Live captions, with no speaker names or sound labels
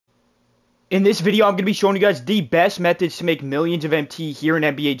In this video, I'm going to be showing you guys the best methods to make millions of MT here in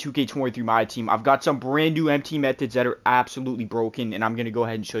NBA 2K23 Myteam. I've got some brand new MT methods that are absolutely broken, and I'm going to go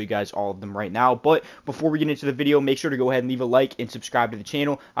ahead and show you guys all of them right now. But before we get into the video, make sure to go ahead and leave a like and subscribe to the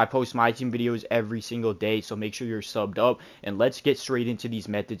channel. I post Myteam videos every single day, so make sure you're subbed up. And let's get straight into these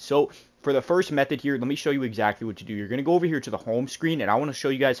methods. So for the first method here, let me show you exactly what to do. You're going to go over here to the home screen, and I want to show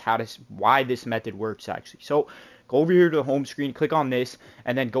you guys why this method works actually. So go over here to the home screen, click on this,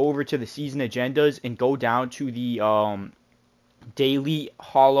 and then go over to the season agendas and go down to the daily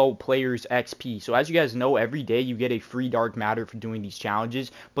hollow players XP. So as you guys know, every day you get a free dark matter for doing these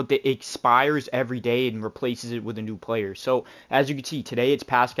challenges, but it expires every day and replaces it with a new player. So as you can see, today it's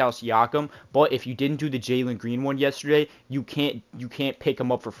Pascal Siakam, but if you didn't do the Jalen Green one yesterday, you can't pick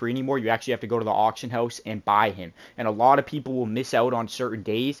him up for free anymore. You actually have to go to the auction house and buy him. And a lot of people will miss out on certain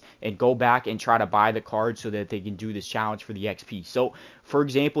days and go back and try to buy the card so that they can do this challenge for the XP. So for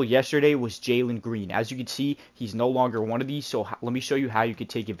example, yesterday was Jalen Green. As you can see, he's no longer one of these. So let me show you how you can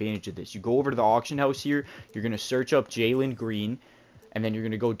take advantage of this. You go over to the auction house here. You're going to search up Jalen Green, and then you're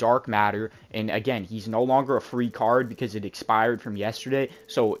going to go dark matter. And again, he's no longer a free card because it expired from yesterday.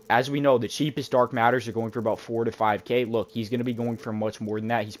 So as we know, the cheapest dark matters are going for about 4 to 5K. Look, he's going to be going for much more than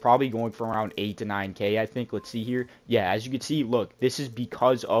that. He's probably going for around 8 to 9K, I think. Let's see here. Yeah, as you can see, look, this is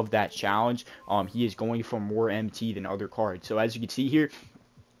because of that challenge. He is going for more MT than other cards. So as you can see here,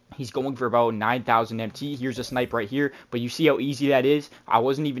 he's going for about 9,000 MT. Here's a snipe right here, but you see how easy that is? I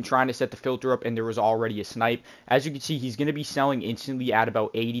wasn't even trying to set the filter up, and there was already a snipe. As you can see, he's going to be selling instantly at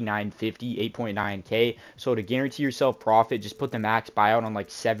about 89.50, 8.9K. So to guarantee yourself profit, just put the max buyout on like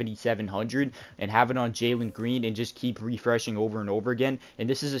 7,700 and have it on Jalen Green and just keep refreshing over and over again. And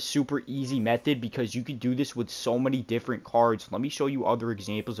this is a super easy method because you can do this with so many different cards. Let me show you other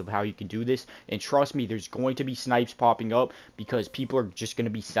examples of how you can do this. And trust me, there's going to be snipes popping up because people are just going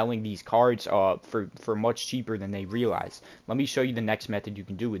to be selling these cards for much cheaper than they realize. Let me show you the next method you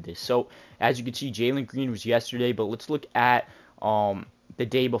can do with this. So as you can see, Jalen Green was yesterday, but let's look at the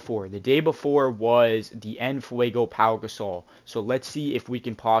day before. The day before was the Fuego Pau Gasol. So let's see if we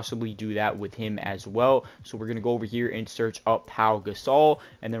can possibly do that with him as well. So we're going to go over here and search up Pau Gasol,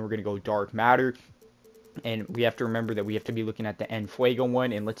 and then we're going to go dark matter. And we have to remember that we have to be looking at the Fuego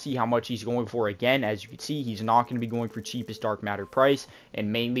one, and let's see how much he's going for again. As you can see, he's not going to be going for cheapest dark matter price,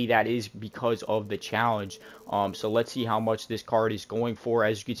 and mainly that is because of the challenge. So let's see how much this card is going for.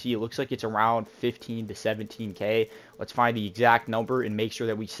 As you can see, it looks like it's around 15 to 17K. Let's find the exact number and make sure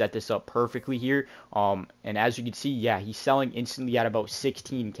that we set this up perfectly here. And as you can see, yeah, he's selling instantly at about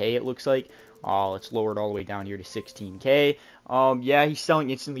 16K, it looks like. Let's lower it all the way down here to 16K. Yeah, he's selling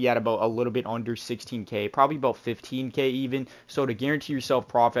instantly at about a little bit under 16K, probably about 15K even. So to guarantee yourself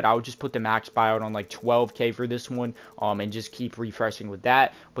profit, I would just put the max buyout on like 12K for this one, and just keep refreshing with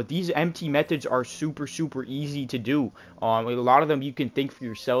that. But these MT methods are super easy to do. A lot of them you can think for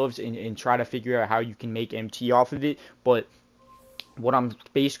yourselves and try to figure out how you can make MT off of it. But what I'm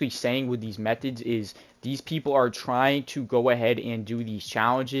basically saying with these methods is these people are trying to go ahead and do these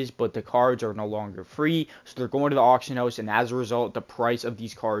challenges, but the cards are no longer free, so they're going to the auction house, and as a result, the price of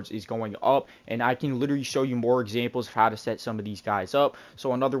these cards is going up. And I can literally show you more examples of how to set some of these guys up.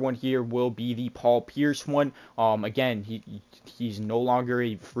 So another one here will be the Paul Pierce one. Again, he's no longer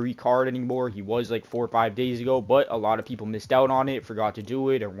a free card anymore. He was like 4 or 5 days ago, but a lot of people missed out on it, forgot to do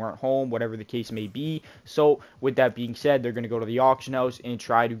it, or weren't home, whatever the case may be. So with that being said, they're going to go to the auction house and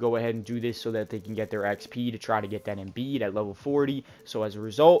try to go ahead and do this so that they can get their XP to try to get that Embiid at level 40. So as a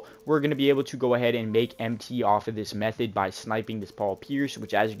result, we're going to be able to go ahead and make MT off of this method by sniping this Paul Pierce,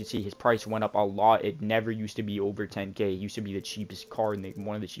 which as you can see, his price went up a lot. It never used to be over 10K. It used to be the cheapest card,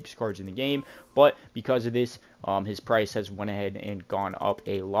 one of the cheapest cards in the game. But because of this, his price has went ahead and gone up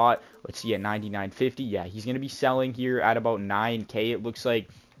a lot. Let's see, at 99.50, yeah, he's going to be selling here at about 9K, it looks like.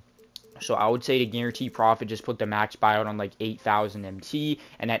 So I would say to guarantee profit, just put the max buyout on like 8,000 MT.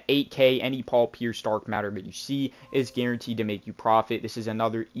 And at 8K, any Paul Pierce dark matter that you see is guaranteed to make you profit. This is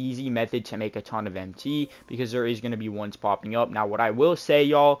another easy method to make a ton of MT because there is going to be ones popping up. Now, what I will say,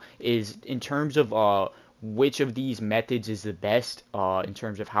 y'all, is in terms of which of these methods is the best in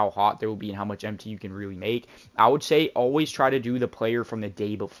terms of how hot they will be and how much MT you can really make, I would say always try to do the player from the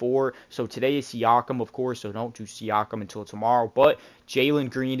day before. So today is Siakam, of course, so don't do Siakam until tomorrow. But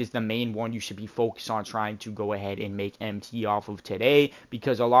Jalen Green is the main one you should be focused on trying to go ahead and make MT off of today,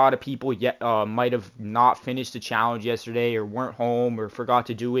 because a lot of people might have not finished the challenge yesterday or weren't home or forgot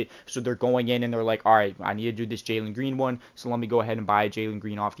to do it. So they're going in and they're like, all right, I need to do this Jalen Green one, so let me go ahead and buy Jalen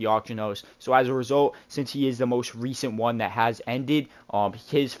Green off the auction house. So as a result, since MT is the most recent one that has ended.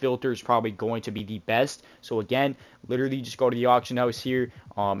 His filter is probably going to be the best. So again, literally just go to the auction house here,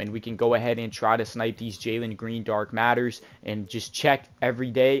 and we can go ahead and try to snipe these Jalen Green Dark Matters and just check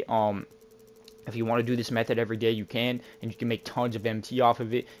every day. If you want to do this method every day, you can, and you can make tons of MT off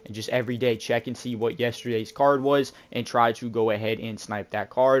of it, and just every day check and see what yesterday's card was and try to go ahead and snipe that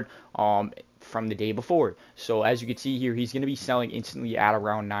card from the day before. So as you can see here, he's going to be selling instantly at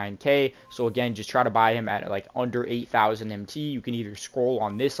around 9k. So again, just try to buy him at like under 8,000 MT. You can either scroll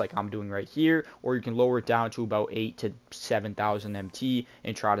on this like I'm doing right here, or you can lower it down to about 8 to 7,000 MT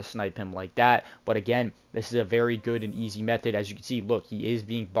and try to snipe him like that. But again, this is a very good and easy method. As you can see, look, he is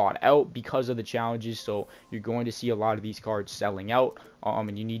being bought out because of the challenges, so you're going to see a lot of these cards selling out,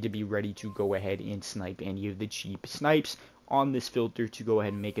 and you need to be ready to go ahead and snipe any of the cheap snipes on this filter to go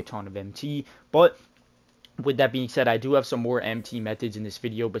ahead and make a ton of MT. But with that being said, I do have some more MT methods in this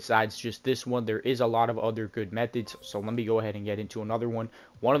video besides just this one. There is a lot of other good methods, so let me go ahead and get into another one.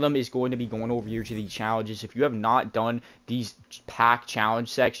 One of them is going to be going over here to the challenges. If you have not done these pack challenge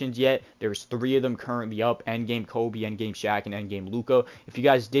sections yet, there's 3 of them currently up: Endgame Kobe, Endgame Shaq, and Endgame Luka. If you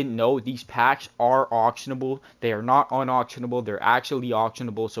guys didn't know, these packs are auctionable. They are not unauctionable. They're actually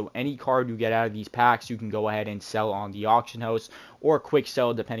auctionable, so any card you get out of these packs, you can go ahead and sell on the auction house or quick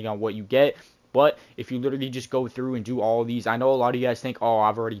sell depending on what you get. But if you literally just go through and do all of these, I know a lot of you guys think, oh,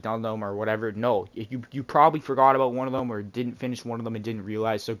 I've already done them or whatever. No, you probably forgot about one of them or didn't finish one of them and didn't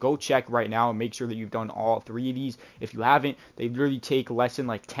realize. So go check right now and make sure that you've done all 3 of these. If you haven't, they literally take less than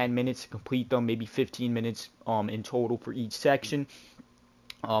like 10 minutes to complete them, maybe 15 minutes in total for each section.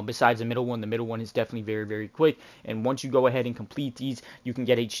 Besides the middle one is definitely very, very quick. And once you go ahead and complete these, you can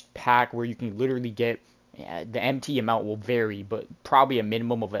get a pack where you can literally get, the MT amount will vary, but probably a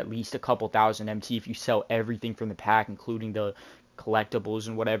minimum of at least a couple thousand MT. If you sell everything from the pack, including the collectibles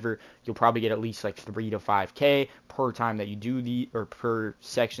and whatever, you'll probably get at least like 3 to 5k per time that you do or per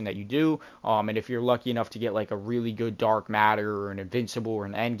section that you do. And if you're lucky enough to get like a really good Dark Matter or an Invincible or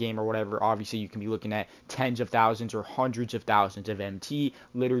an Endgame or whatever, obviously you can be looking at tens of thousands or hundreds of thousands of MT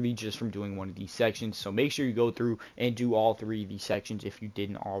literally just from doing one of these sections. So make sure you go through and do all 3 of these sections if you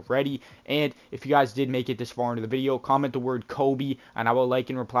didn't already. And if you guys did make it this far into the video, comment the word Kobe, and I will like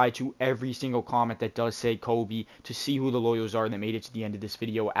and reply to every single comment that does say Kobe to see who the loyals are that made it to the end of this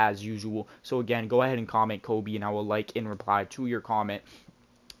video as usual. So again, go ahead and comment Kobe, and I will like and reply to your comment.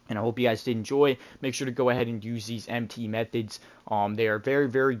 And I hope you guys did enjoy. Make sure to go ahead and use these MT methods. They are very,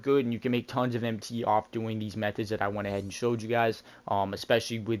 very good, and you can make tons of MT off doing these methods that I went ahead and showed you guys,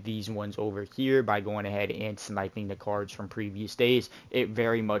 especially with these ones over here by going ahead and sniping the cards from previous days. It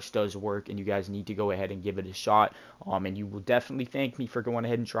very much does work, and you guys need to go ahead and give it a shot. And you will definitely thank me for going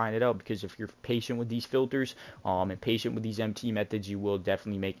ahead and trying it out, because if you're patient with these filters and patient with these MT methods, you will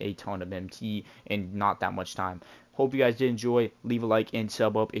definitely make a ton of MT in not that much time. Hope you guys did enjoy. Leave a like and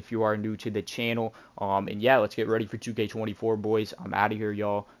sub up if you are new to the channel. And yeah, let's get ready for 2K24, boys. I'm out of here,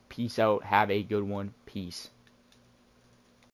 y'all. Peace out. Have a good one. Peace.